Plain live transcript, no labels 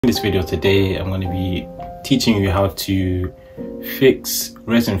In this video today, I'm going to be teaching you how to fix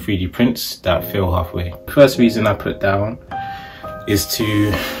resin 3D prints that fail halfway. The first reason I put down is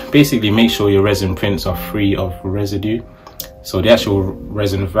to basically make sure your resin prints are free of residue. So the actual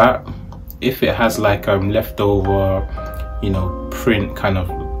resin vat, if it has like leftover, print kind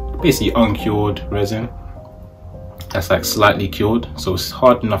of basically uncured resin that's like slightly cured, so it's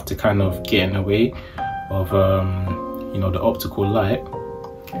hard enough to kind of get in the way of the optical light,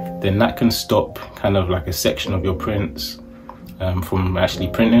 then that can stop kind of like a section of your prints from actually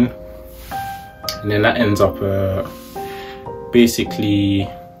printing, and then that ends up basically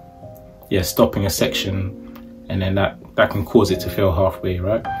stopping a section, and then that can cause it to fail halfway,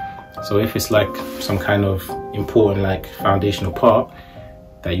 right? So if it's like some kind of important like foundational part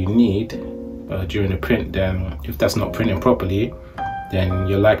that you need during the print, then if that's not printing properly, then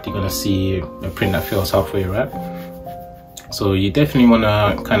you're likely going to see a print that fails halfway, right? So you definitely want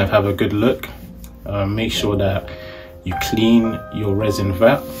to kind of have a good look, make sure that you clean your resin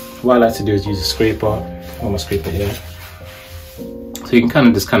vat. What I like to do is use a scraper. I got my scraper here, so you can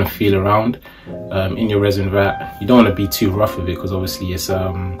kind of feel around in your resin vat. You don't want to be too rough with it because obviously you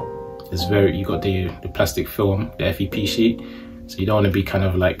got the plastic film, the FEP sheet, so you don't want to be kind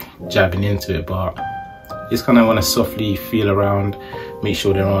of like jabbing into it, but just kind of want to softly feel around, make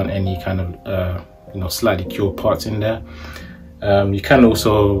sure there aren't any kind of slightly cured parts in there. You can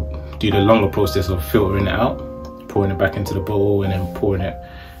also do the longer process of filtering it out, pouring it back into the bowl and then pouring it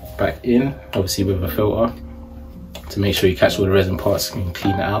back in, obviously with a filter, to make sure you catch all the resin parts and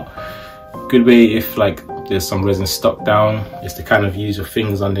clean it out. Good way if like there's some resin stuck down is to kind of use your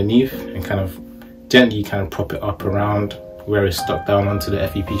fingers underneath and kind of gently kind of prop it up around where it's stuck down onto the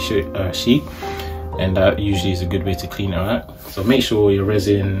FEP sheet, and that usually is a good way to clean it out. So make sure your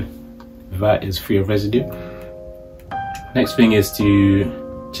resin vat is free of residue. Next thing is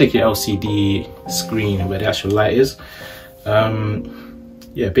to check your LCD screen where the actual light is.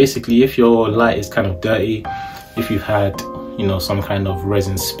 Basically if your light is kind of dirty, if you've had some kind of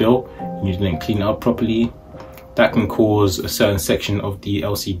resin spill and you didn't clean it up properly, that can cause a certain section of the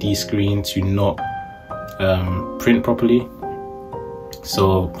LCD screen to not print properly.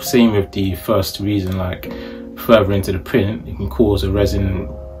 So same with the first reason, like further into the print, it can cause a resin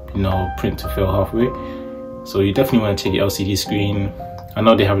print to fail halfway. So you definitely want to check your LCD screen. I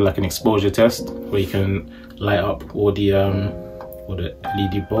know they have like an exposure test where you can light up all the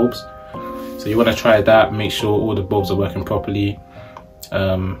LED bulbs, so you want to try that, make sure all the bulbs are working properly.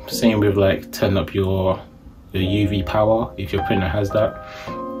 Same with like turn up your UV power if your printer has that.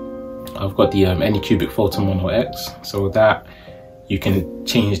 I've got the Anycubic Photon Mono X, so that you can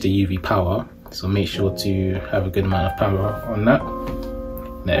change the UV power, so make sure to have a good amount of power on that.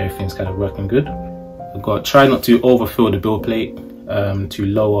 Now everything's kind of working good. I've got try not to overfill the build plate to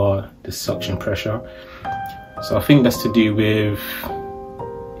lower the suction pressure. So I think that's to do with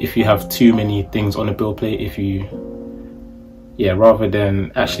if you have too many things on the build plate, rather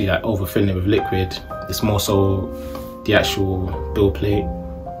than actually like overfilling it with liquid, it's more so the actual build plate,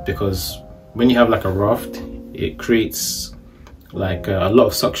 because when you have like a raft, it creates like a lot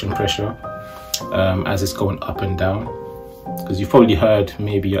of suction pressure as it's going up and down, because you've probably heard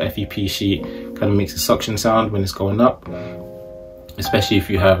maybe your FEP sheet kind of makes a suction sound when it's going up, especially if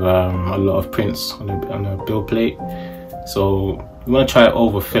you have a lot of prints on a build plate. So you want to try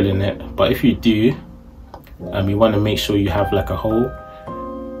overfilling it, but if you do, you want to make sure you have like a hole.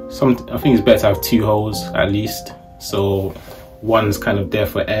 I think it's better to have 2 holes at least, so one's kind of there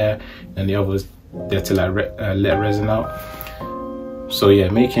for air and the other's there to like let resin out. So yeah,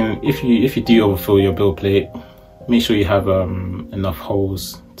 if you do overfill your build plate, make sure you have enough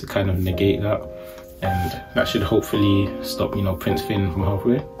holes to kind of negate that, and that should hopefully stop prints failing from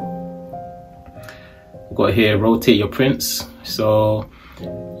halfway. We've got here rotate your prints. So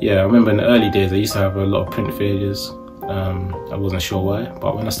yeah, I remember in the early days I used to have a lot of print failures. I wasn't sure why,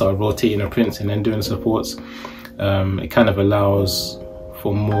 but when I started rotating the prints and then doing the supports, it kind of allows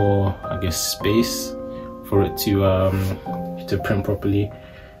for more, I guess, space for it to print properly.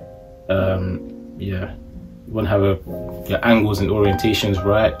 You want to have your angles and orientations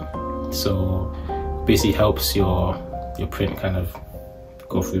right, so it basically helps your print kind of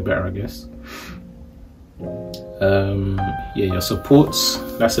go through better, I guess. Your supports,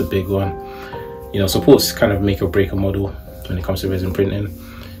 that's a big one. Supports kind of make or break a model when it comes to resin printing,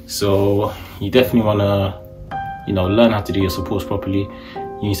 so you definitely want to learn how to do your supports properly.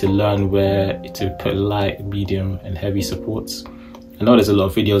 You need to learn where to put light, medium and heavy supports. I know there's a lot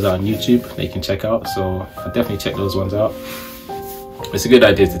of videos out on YouTube that you can check out, so I definitely check those ones out. It's a good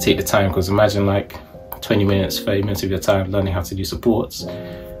idea to take the time, because imagine like 20 minutes, 30 minutes of your time learning how to do supports,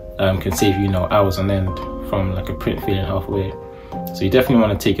 can save you, hours on end from like a print failing halfway. So you definitely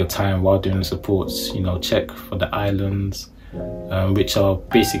want to take your time while doing the supports. Check for the islands, which are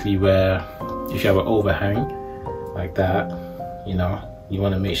basically where, if you have an overhang like that, you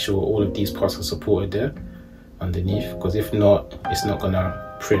want to make sure all of these parts are supported there underneath, because if not, it's not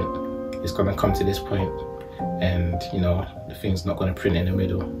gonna print. It's gonna come to this point, and the thing's not gonna print in the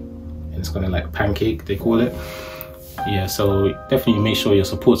middle, and it's gonna like pancake, they call it. Yeah, so definitely make sure your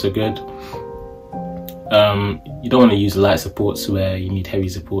supports are good. You don't want to use light supports where you need heavy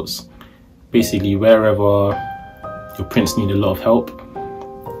supports. Basically, wherever your prints need a lot of help,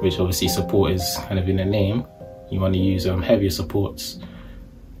 which obviously support is kind of in the name, you want to use heavier supports,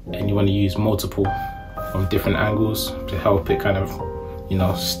 and you want to use multiple from different angles to help it kind of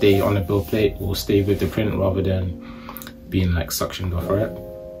stay on the build plate or stay with the print rather than being like suctioned off, right?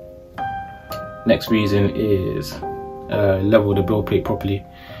 Next reason is level the build plate properly.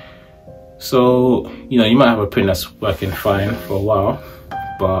 So you might have a print that's working fine for a while,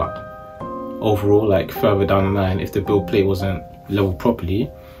 but overall, like further down the line, if the build plate wasn't leveled properly,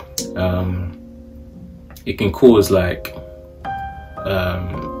 it can cause like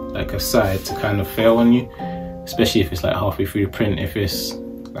a side to kind of fail on you, especially if it's like halfway through the print. If it's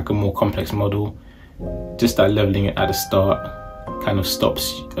like a more complex model, just that leveling it at the start kind of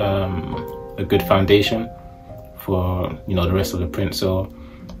stops a good foundation for the rest of the print. So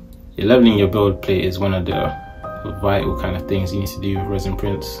leveling your build plate is one of the vital kind of things you need to do with resin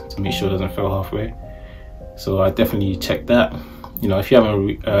prints to make sure it doesn't fail halfway. So I definitely check that. If you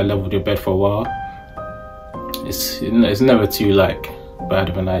haven't leveled your bed for a while, it's never too like bad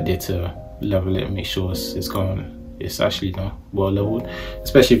of an idea to level it and make sure it's actually well leveled,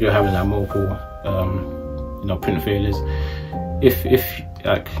 especially if you're having like multiple print failures. If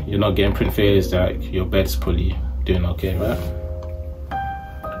like you're not getting print failures, like your bed's probably doing okay, right?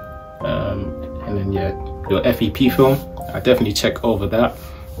 And then your FEP film, I definitely check over that.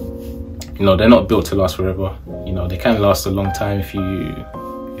 They're not built to last forever. They can last a long time if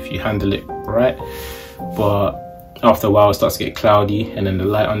you handle it right, but after a while it starts to get cloudy, and then the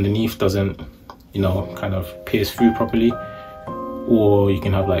light underneath doesn't kind of pierce through properly, or you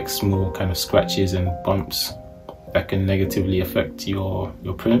can have like small kind of scratches and bumps that can negatively affect your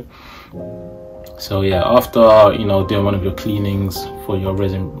print. So yeah, after doing one of your cleanings for your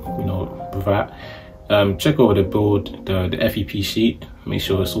resin vat, check over the build, the FEP sheet, make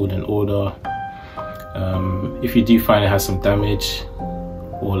sure it's all in order. If you do find it has some damage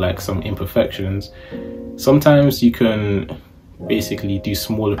or like some imperfections, sometimes you can basically do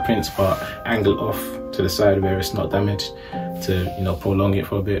smaller prints but angle off to the side where it's not damaged to prolong it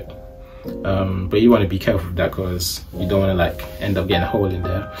for a bit. But you want to be careful with that, because you don't want to like end up getting a hole in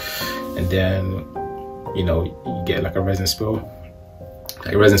there and then you get like a resin spill.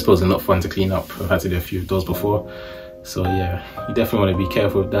 Like resin spills are not fun to clean up. I've had to do a few of those before. So yeah, you definitely want to be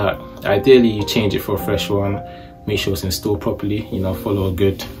careful with that. Ideally you change it for a fresh one, make sure it's installed properly, follow a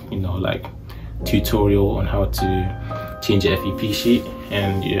good like tutorial on how to change your FEP sheet,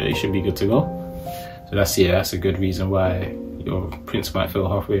 and yeah, you should be good to go. So that's a good reason why your prints might fail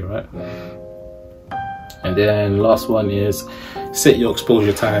halfway, right? And then last one is set your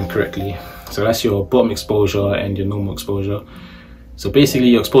exposure time correctly. So that's your bottom exposure and your normal exposure. So basically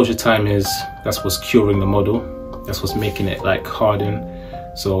your exposure time that's what's curing the model, that's what's making it like harden.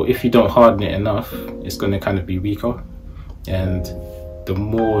 So if you don't harden it enough, it's going to kind of be weaker, and the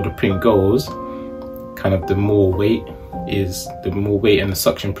more the print goes, kind of the more weight and the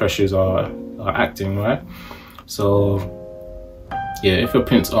suction pressures are acting, right? So yeah, if your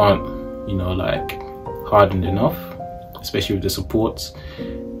prints aren't like hardened enough, especially with the supports,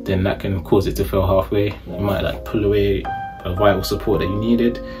 then that can cause it to fail halfway. You might like pull away a vital support that you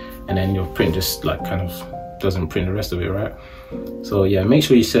needed, and then your print just like kind of doesn't print the rest of it, right? So yeah, make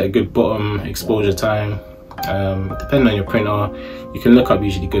sure you set a good bottom exposure time. Depending on your printer, you can look up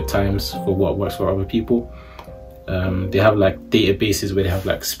usually good times for what works for other people. They have like databases where they have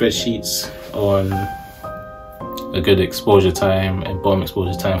like spreadsheets on a good exposure time and bottom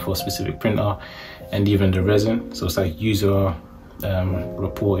exposure time for a specific printer, and even the resin. So it's like user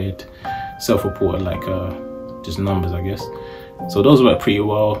reported, self-reported, like just numbers, I guess. So those work pretty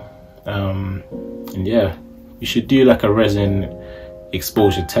well. And yeah, you should do like a resin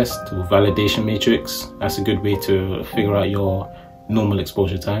exposure test or validation matrix. That's a good way to figure out your normal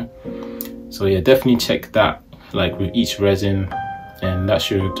exposure time. So yeah, definitely check that like with each resin, and that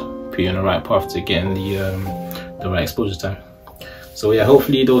should put you on the right path to getting the right exposure time. So yeah,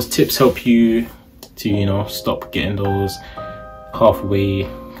 hopefully those tips help you to stop getting those halfway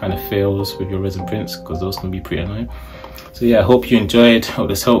kind of fails with your resin prints, because those can be pretty annoying. So yeah, I hope you enjoyed,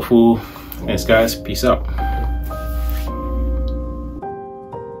 hope it's helpful. Thanks guys, peace out.